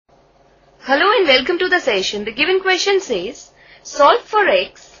Hello and welcome to the session. The given question says, solve for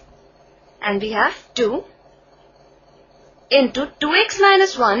x, and we have 2 into 2x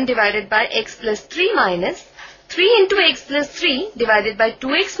minus 1 divided by x plus 3 minus 3 into x plus 3 divided by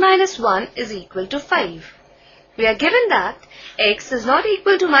 2x minus 1 is equal to 5. We are given that x is not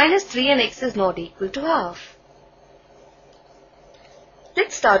equal to minus 3 and x is not equal to half.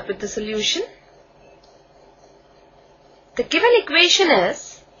 Let's start with the solution. The given equation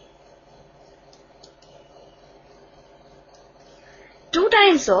is 2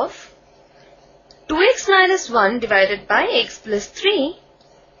 times of 2x minus 1 divided by x plus 3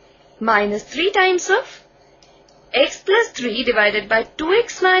 minus 3 times of x plus 3 divided by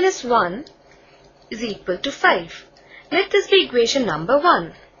 2x minus 1 is equal to 5. Let this be equation number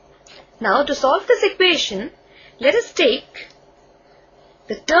 1. Now to solve this equation, let us take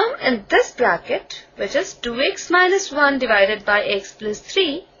the term in this bracket, which is 2x minus 1 divided by x plus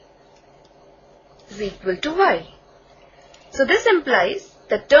 3 is equal to y. So this implies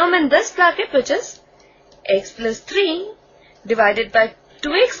the term in this bracket, which is x plus 3 divided by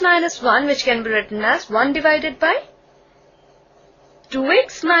 2x minus 1, which can be written as 1 divided by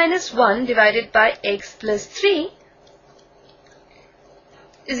 2x minus 1 divided by x plus 3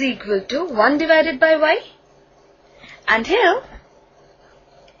 is equal to 1 divided by y. And here,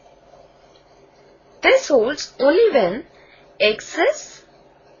 this holds only when x is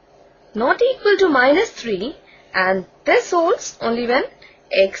not equal to minus 3, and this holds only when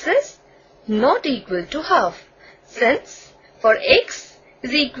x is not equal to half. Since for x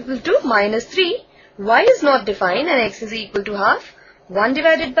is equal to minus 3, y is not defined, and x is equal to half, 1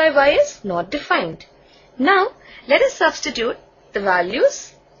 divided by y is not defined. Now let us substitute the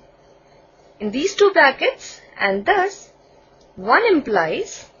values in these two brackets, and thus 1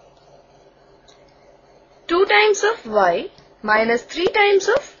 implies 2 times of y minus 3 times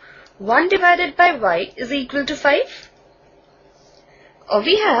of 1 divided by y is equal to 5. Or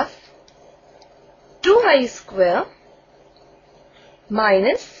we have 2y square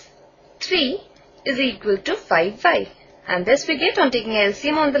minus 3 is equal to 5y. And this we get on taking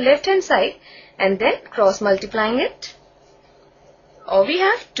LCM on the left hand side and then cross multiplying it. Or we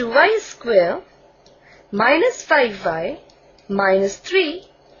have 2y square minus 5y minus 3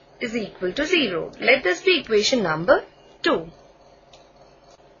 is equal to 0. Let this be equation number 2.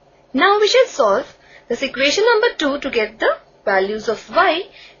 Now we shall solve this equation number 2 to get the values of y,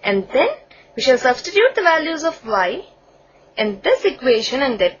 and then we shall substitute the values of y in this equation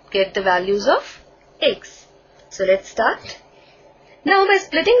and then get the values of x. So let's start. Now by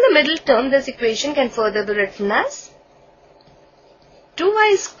splitting the middle term, this equation can further be written as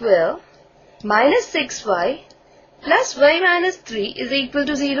 2y square minus 6y plus y minus 3 is equal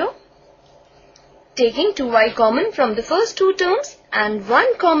to 0. Taking 2y common from the first two terms and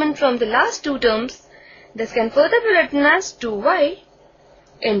 1 common from the last two terms, this can further be written as 2y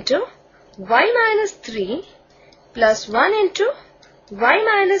into y minus 3 plus 1 into y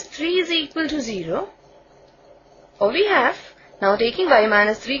minus 3 is equal to 0. Or we have, now taking y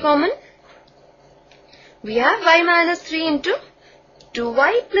minus 3 common, we have y minus 3 into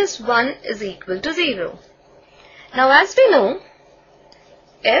 2y plus 1 is equal to 0. Now as we know,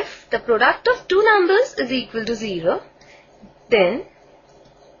 if the product of two numbers is equal to 0, then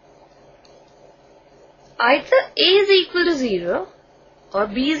either a is equal to 0 or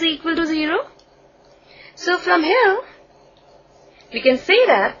b is equal to 0. So from here, we can say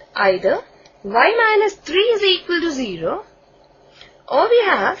that either y minus 3 is equal to 0, or we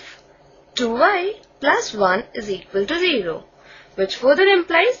have 2y plus 1 is equal to 0, which further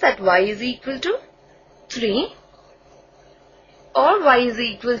implies that y is equal to 3 or y is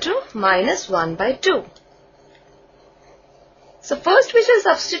equal to minus 1 by 2. So first we shall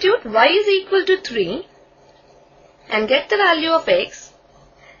substitute y is equal to 3 and get the value of x.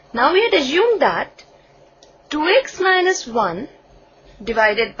 Now we had assumed that 2x minus 1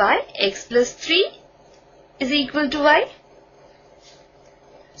 divided by x plus 3 is equal to y.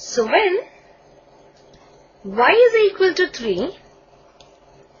 So when y is equal to 3,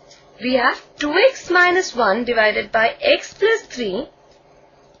 we have 2x minus 1 divided by x plus 3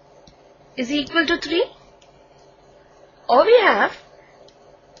 is equal to 3. Or we have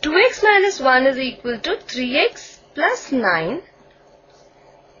 2x minus 1 is equal to 3x plus 9,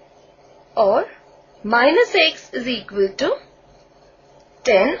 or minus x is equal to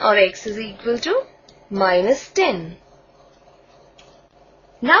 10, or x is equal to minus 10.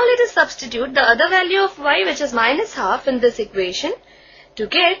 Now let us substitute the other value of y, which is minus half, in this equation to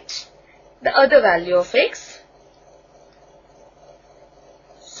get the other value of x.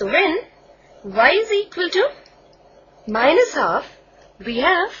 So when y is equal to minus half, we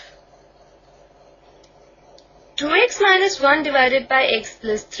have 2x minus 1 divided by x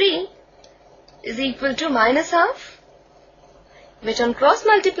plus 3 is equal to minus half, which on cross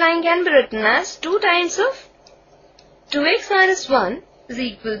multiplying can be written as 2 times of 2x minus 1 is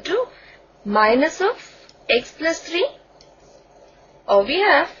equal to minus of x plus 3, or we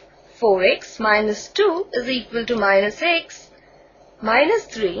have 4x minus 2 is equal to minus x minus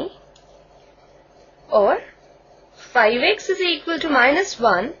 3, or 5x is equal to minus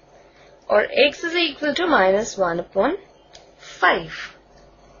 1, or x is equal to minus 1 upon 5.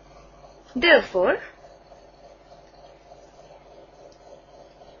 Therefore,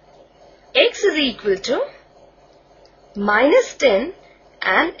 x is equal to minus 10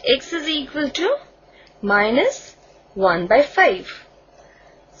 and x is equal to minus 1 by 5.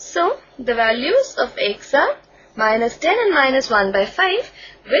 So, the values of x are minus 10 and minus 1 by 5,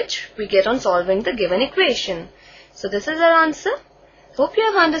 which we get on solving the given equation. So, this is our answer. Hope you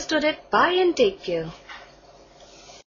have understood it. Bye and take care.